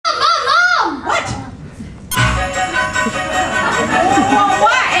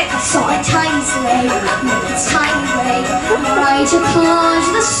Saw a tiny sleigh make its tiny way right across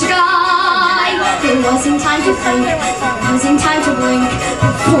the sky. There wasn't time to think, there wasn't time to blink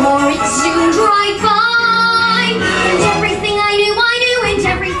before it zoomed right by. And everything I knew, and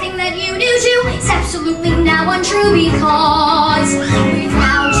everything that you knew too is absolutely now untrue, because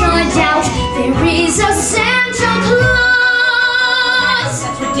without a doubt there is a Santa Claus.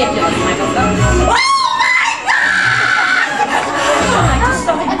 That's ridiculous, Michael. Oh my God! I just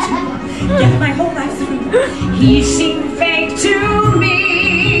saw him too. Get my whole life through. He seemed fake to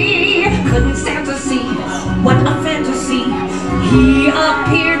me. Couldn't stand to see what a fantasy he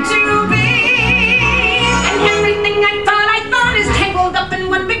appeared to be. And everything I thought is tangled up in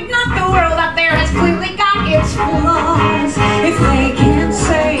one big knot. The world out there has clearly got its flaws. If they can't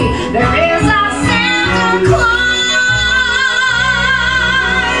say there is a Santa Claus,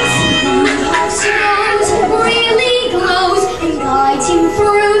 Nose really glows and guides him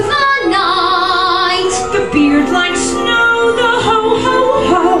through the night. the beard like snow, the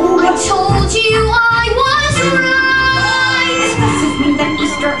ho-ho-ho. I told you I was right. Does this mean that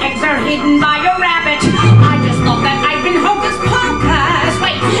Easter eggs are hidden by a rabbit? I just thought that I'd been hocus pocus.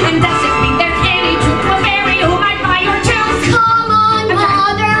 Wait, and does it mean there's any Tupperberry who might buy your tooth? Come on,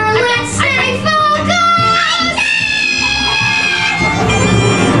 Mother, let's stay focused.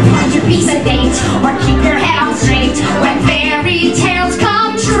 Try to be sedate or keep your head on straight when